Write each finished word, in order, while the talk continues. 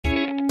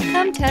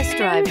Come test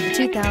drive the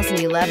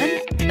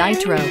 2011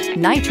 Nitro.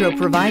 Nitro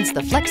provides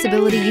the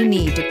flexibility you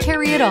need to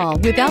carry it all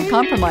without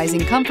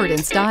compromising comfort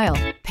and style.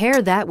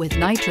 Pair that with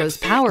Nitro's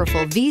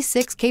powerful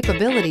V6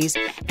 capabilities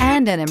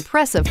and an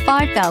impressive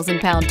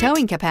 5,000-pound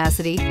towing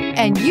capacity,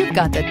 and you've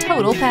got the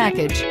total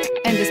package,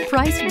 and is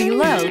priced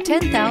below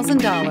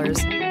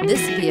 $10,000.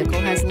 This vehicle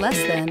has less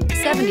than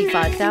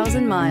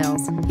 75,000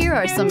 miles. Here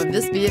are some of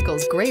this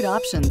vehicle's great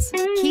options: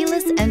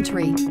 keyless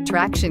entry,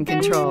 traction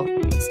control,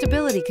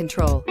 stability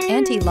control,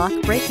 anti-lock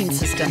braking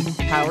system,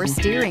 power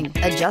steering,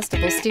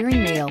 adjustable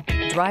steering wheel,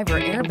 driver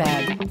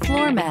airbag,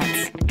 floor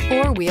mats,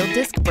 four-wheel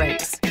disc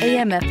brakes,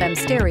 AM/FM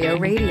stereo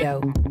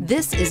radio.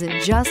 This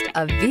isn't just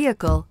a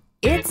vehicle,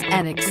 it's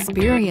an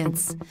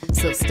experience.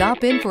 So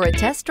stop in for a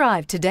test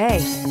drive today.